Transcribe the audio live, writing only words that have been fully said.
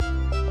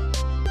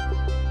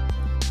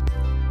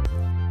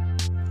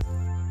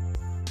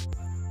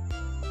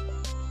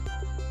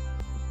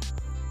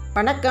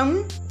வணக்கம்.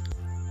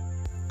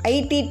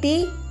 ஐடிடி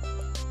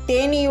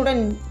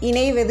தேனியுடன்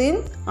இணைவது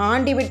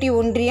ஆண்டிபட்டி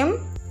ஒன்றியம்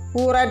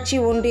ஊராட்சி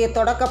ஒன்றிய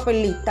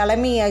தொடக்கப்பள்ளி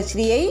தலைமை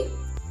ஆசிரியை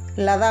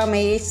லதா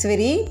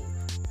மகேஸ்வரி.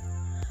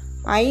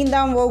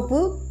 5ஆம் வகுப்பு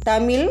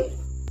தமிழ்.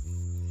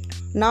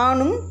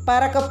 நானும்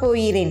பறக்கப்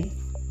போகிறேன்.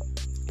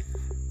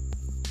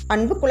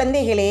 அன்பு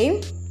குழந்தைகளே,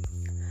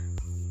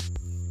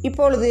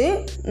 இப்பொழுது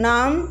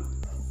நாம்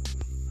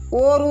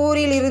ஓர்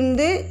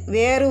ஊரிலிருந்து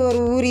வேறு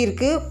ஒரு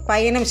ஊரிற்கு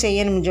பயணம்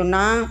செய்யணும்னு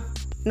சொன்னால்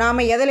நாம்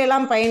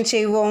எதிலெல்லாம் பயணம்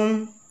செய்வோம்?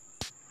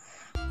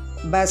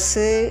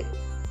 பஸ்ஸு,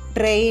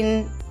 ட்ரெயின்,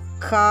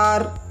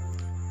 கார்,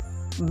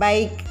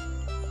 பைக்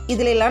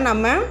இதிலெல்லாம்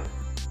நம்ம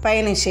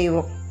பயணம்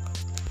செய்வோம்.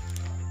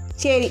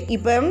 சரி,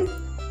 இப்போ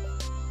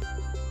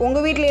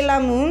உங்கள் வீட்டில்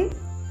எல்லாமும்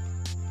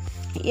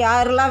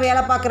யாரெல்லாம்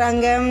வேலை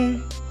பார்க்குறாங்க?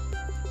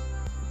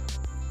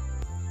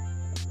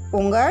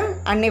 உங்கள்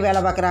அண்ணி வேலை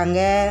பார்க்குறாங்க,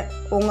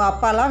 உங்கள்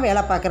அப்பாலாம்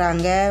வேலை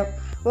பார்க்குறாங்க.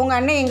 உங்கள்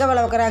அண்ணன் எங்கே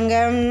வேலை பார்க்குறாங்க?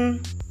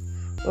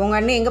 உங்கள்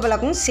அண்ணன் எங்கே வேலை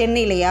பார்க்கும்?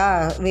 சென்னையிலையா?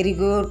 Very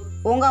good.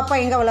 உங்கள் அப்பா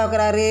எங்கே வேலை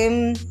பார்க்குறாரு?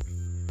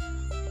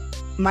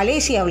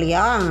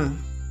 மலேசியாவிலையா?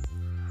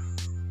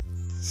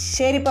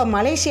 சரிப்பா,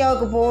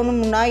 மலேசியாவுக்கு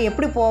போகணும்னா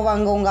எப்படி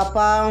போவாங்க உங்கள்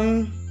அப்பா?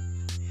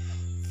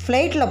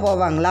 ஃப்ளைட்டில்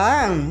போவாங்களா?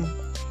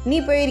 நீ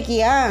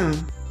போயிருக்கியா?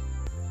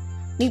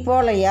 நீ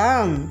போகலையா?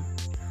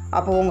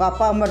 அப்போ உங்கள்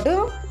அப்பா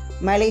மட்டும்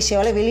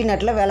மலேசியாவில்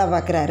வெளிநாட்டில் வேலை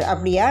பார்க்குறாரு,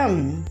 அப்படியா?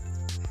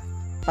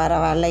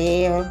 பரவாயில்லையே,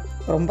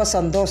 ரொம்ப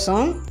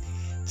சந்தோஷம்.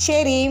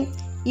 சரி,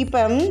 இப்போ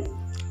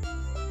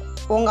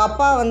உங்கள்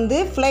அப்பா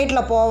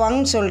ஃப்ளைட்டில்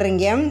போவாங்கன்னு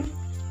சொல்கிறீங்க.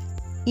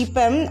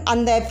 இப்போ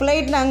அந்த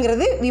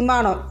ஃப்ளைட்லாங்கிறது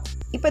விமானம்.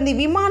 இப்போ இந்த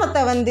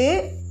விமானத்தை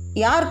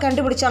யார்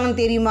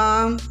கண்டுபிடிச்சாங்கன்னு தெரியுமா?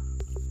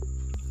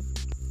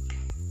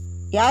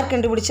 யார்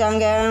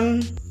கண்டுபிடிச்சாங்க?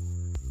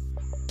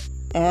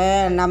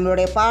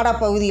 நம்மளுடைய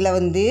பாடப்பகுதியில்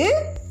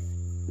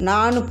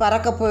நானும்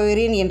பறக்கப்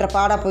போகிறேன் என்ற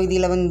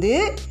பாடப்பகுதியில்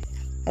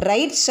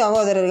ரைட்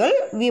சகோதரர்கள்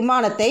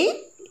விமானத்தை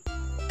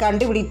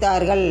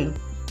கண்டுபிடித்தார்கள்.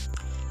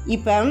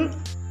 இப்போ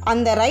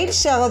அந்த ரைட்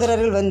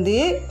சகோதரர்கள்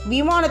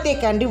விமானத்தை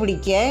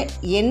கண்டுபிடிக்க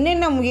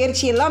என்னென்ன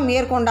முயற்சியெல்லாம்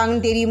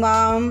மேற்கொண்டாங்கன்னு தெரியுமா?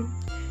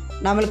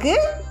 நம்மளுக்கு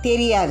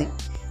தெரியாது.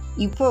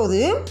 இப்போது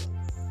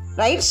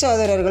ரைட்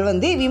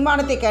சகோதரர்கள்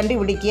விமானத்தை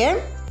கண்டுபிடிக்க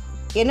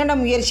என்னென்ன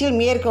முயற்சிகள்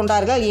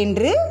மேற்கொண்டார்கள்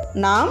என்று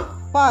நாம்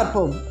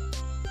பார்ப்போம்.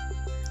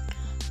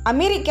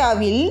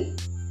 அமெரிக்காவில்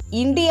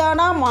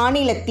இண்டியானா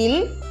மாநிலத்தில்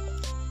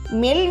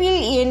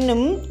மெல்வில்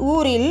என்னும்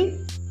ஊரில்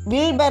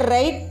வில்பர்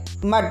ரைட்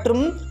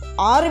மற்றும்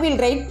ஆர்வில்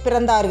ரைட்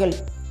பிறந்தார்கள்.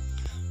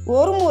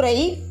 ஒருமுறை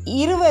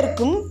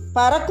இருவருக்கும்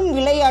பறக்கும்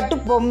விளையாட்டு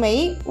பொம்மை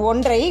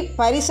ஒன்றை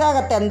பரிசாக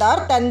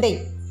தந்தார் தந்தை.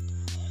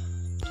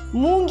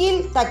 மூங்கில்,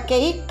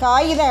 தக்கை,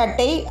 காகித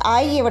அட்டை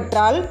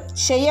ஆகியவற்றால்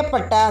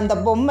செய்யப்பட்ட அந்த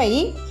பொம்மை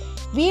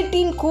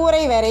வீட்டின்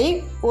கூரை வரை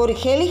ஒரு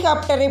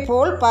ஹெலிகாப்டரை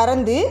போல்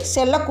பறந்து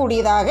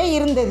செல்லக்கூடியதாக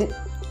இருந்தது.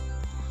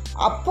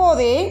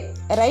 அப்போதே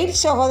ரைட்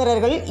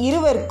சகோதரர்கள்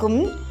இருவருக்கும்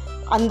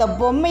அந்த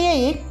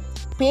பொம்மையை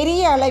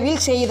பெரிய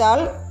அளவில்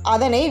செய்தால்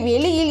அதனை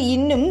வெளியில்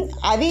இன்னும்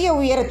அதிக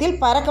உயரத்தில்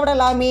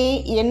பறக்கவிடலாமே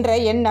என்ற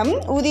எண்ணம்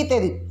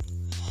உதித்தது.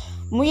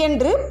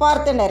 முயன்று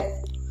பார்த்தனர்.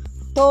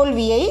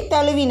 தோல்வியை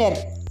தழுவினர்.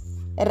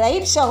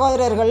 ரைட்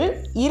சகோதரர்கள்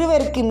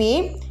இருவருக்குமே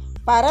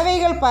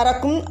பறவைகள்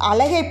பறக்கும்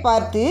அழகை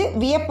பார்த்து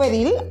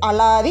வியப்பதில்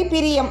அலாதி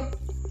பிரியம்.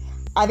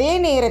 அதே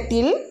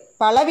நேரத்தில்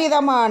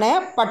பலவிதமான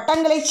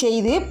பட்டங்களை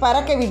செய்து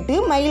பறக்கவிட்டு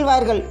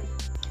மகிழ்வார்கள்.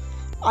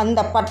 அந்த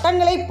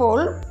பட்டங்களைப்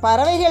போல்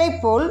பறவைகளைப்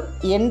போல்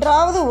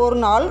என்றாவது ஒரு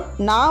நாள்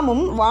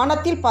நாமும்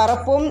வானத்தில்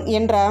பறப்போம்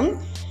என்ற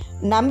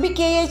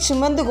நம்பிக்கையை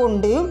சுமந்து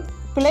கொண்டு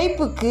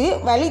பிழைப்புக்கு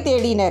வழி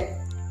தேடினர்.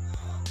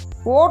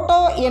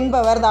 ஓட்டோ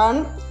என்பவர்தான்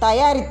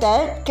தயாரித்த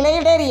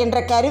கிளைடர் என்ற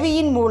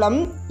கருவியின்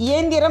மூலம்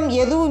இயந்திரம்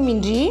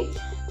எதுவுமின்றி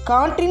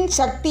காற்றின்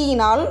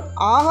சக்தியினால்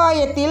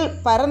ஆகாயத்தில்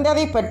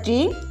பறந்ததை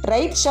பற்றி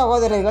ரைட்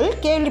சகோதரர்கள்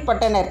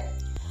கேள்விப்பட்டனர்.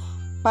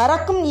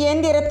 பறக்கும்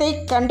இயந்திரத்தை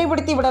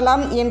கண்டுபிடித்து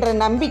விடலாம் என்ற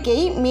நம்பிக்கை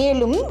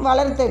மேலும்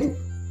வளர்ந்தது.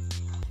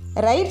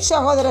 ரைட்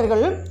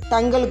சகோதரர்கள்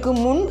தங்களுக்கு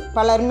முன்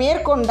பலர்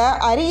மேற்கொண்ட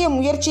அரிய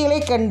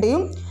முயற்சிகளைக் கண்டு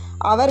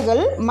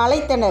அவர்கள்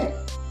மலைத்தனர்.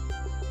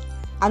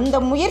 அந்த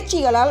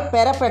முயற்சிகளால்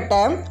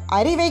பெறப்பட்ட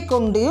அறிவை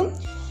கொண்டு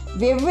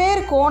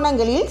வெவ்வேறு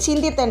கோணங்களில்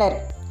சிந்தித்தனர்.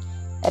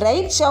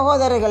 ரைட்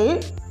சகோதரர்கள்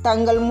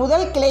தங்கள்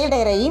முதல்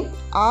கிளைடரை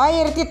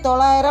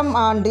 1900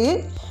 ஆண்டு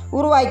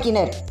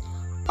உருவாக்கினர்.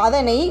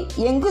 அதனை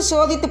எங்கு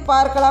சோதித்து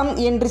பார்க்கலாம்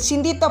என்று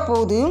சிந்தித்த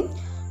போது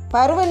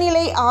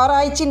பருவநிலை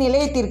ஆராய்ச்சி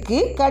நிலையத்திற்கு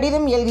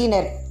கடிதம்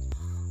எழுதினர்.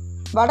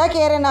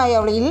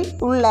 வடகேரளாவில்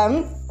உள்ள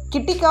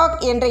கிட்டிகாக்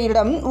என்ற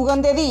இடம்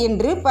உகந்தது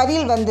என்று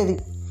பதில் வந்தது.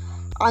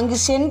 அங்கு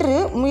சென்று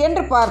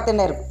முயன்று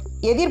பார்த்தனர்.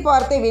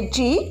 எதிர்பார்த்த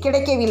வெற்றி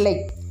கிடைக்கவில்லை.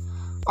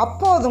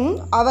 அப்போதும்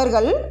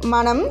அவர்கள்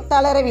மனம்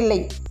தளரவில்லை.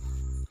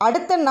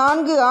 அடுத்த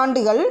 4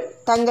 ஆண்டுகள்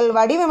தங்கள்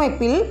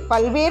வடிவமைப்பில்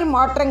பல்வேறு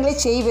மாற்றங்களை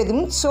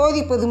செய்வதும்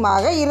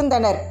சோதிப்பதுமாக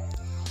இருந்தனர்.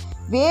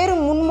 வேறு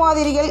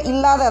முன்மாதிரிகள்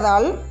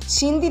இல்லாததால்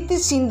சிந்தித்து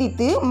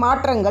சிந்தித்து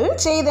மாற்றங்கள்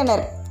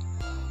செய்தனர்.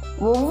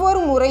 ஒவ்வொரு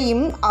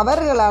முறையும்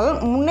அவர்களால்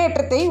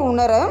முன்னேற்றத்தை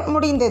உணர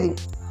முடிந்தது.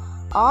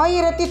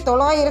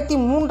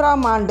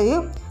 1903 ஆண்டு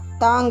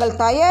தாங்கள்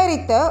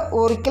தயாரித்த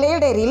ஒரு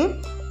கிளைடரில்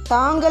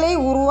தாங்களே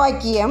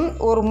உருவாக்கிய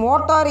ஒரு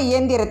மோட்டார்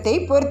இயந்திரத்தை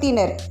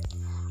பொருத்தினர்.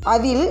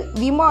 அதில்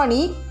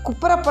விமானி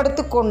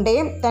குப்புறப்படுத்து கொண்டே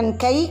தன்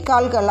கை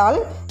கால்களால்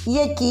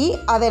இயக்கி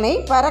அதனை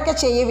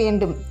பறக்கச் செய்ய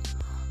வேண்டும்.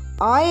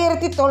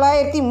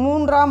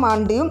 1903ஆம்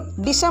ஆண்டு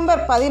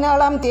டிசம்பர்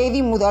 14ஆம்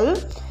தேதி முதல்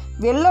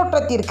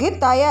வெள்ளோட்டத்திற்கு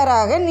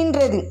தயாராக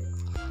நின்றது.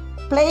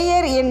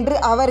 பிளேயர் என்று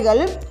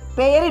அவர்கள்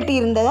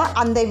பெயரிட்டிருந்த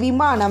அந்த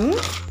விமானம்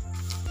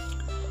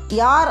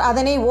யார்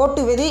அதனை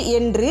ஓட்டுவது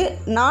என்று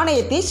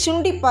நாணயத்தை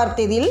சுண்டி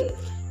பார்த்ததில்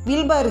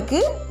வில்பருக்கு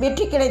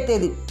வெற்றி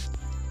கிடைத்தது.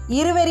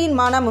 இருவரின்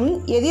மனமும்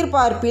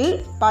எதிர்பார்ப்பில்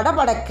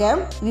படபடக்க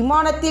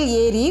விமானத்தில்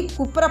ஏறி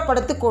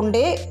குப்புறப்படுத்து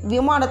கொண்டே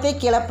விமானத்தை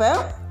கிளப்ப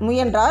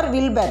முயன்றார்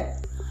வில்பர்.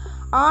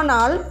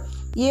 ஆனால்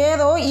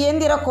ஏதோ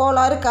இயந்திர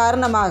கோளாறு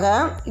காரணமாக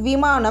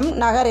விமானம்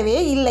நகரவே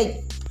இல்லை.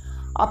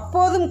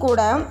 அப்போதும்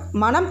கூட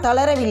மனம்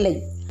தளரவில்லை.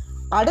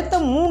 அடுத்த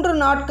 3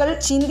 நாட்கள்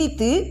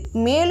சிந்தித்து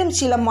மேலும்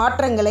சில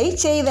மாற்றங்களை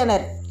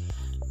செய்தனர்.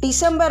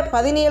 டிசம்பர்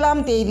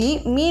 17ஆம் தேதி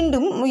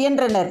மீண்டும்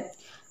முயன்றனர்.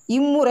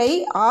 இம்முறை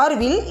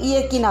ஆர்வில்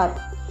இயக்கினார்.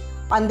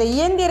 அந்த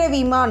இயந்திர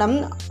விமானம்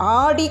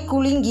ஆடி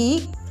குலுங்கி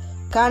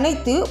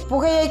கனைத்து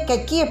புகையை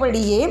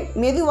கக்கியபடியே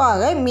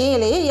மெதுவாக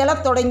மேலே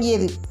எழத்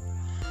தொடங்கியது.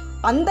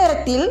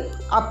 அந்தரத்தில்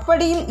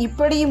அப்படியும்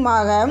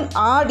இப்படியுமாக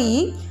ஆடி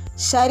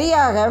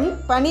சரியாக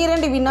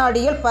 12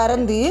 வினாடிகள்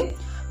பறந்து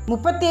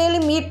 37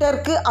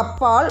 மீட்டருக்கு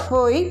அப்பால்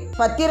போய்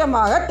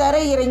பத்திரமாக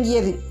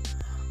தரையிறங்கியது.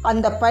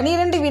 அந்த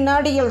 12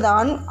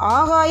 வினாடிகள்தான்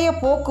ஆகாய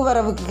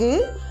போக்குவரவுக்கு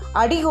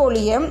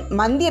அடிகோலிய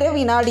மந்திர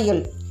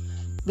வினாடிகள்.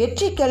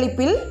 வெற்றி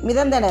களிப்பில்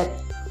மிதந்தனர்.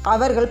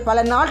 அவர்கள் பல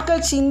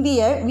நாட்கள்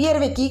சிந்திய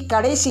வியர்வைக்கு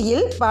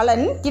கடைசியில்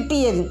பலன்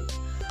கிட்டியது.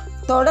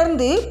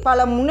 தொடர்ந்து பல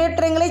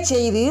முன்னேற்றங்களை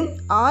செய்து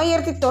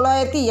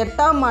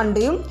 1908ஆம்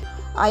ஆண்டு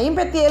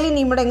 57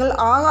 நிமிடங்கள்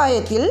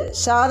ஆகாயத்தில்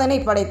சாதனை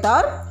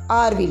படைத்தார்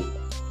ஆர்வில்.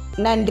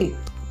 நன்றி.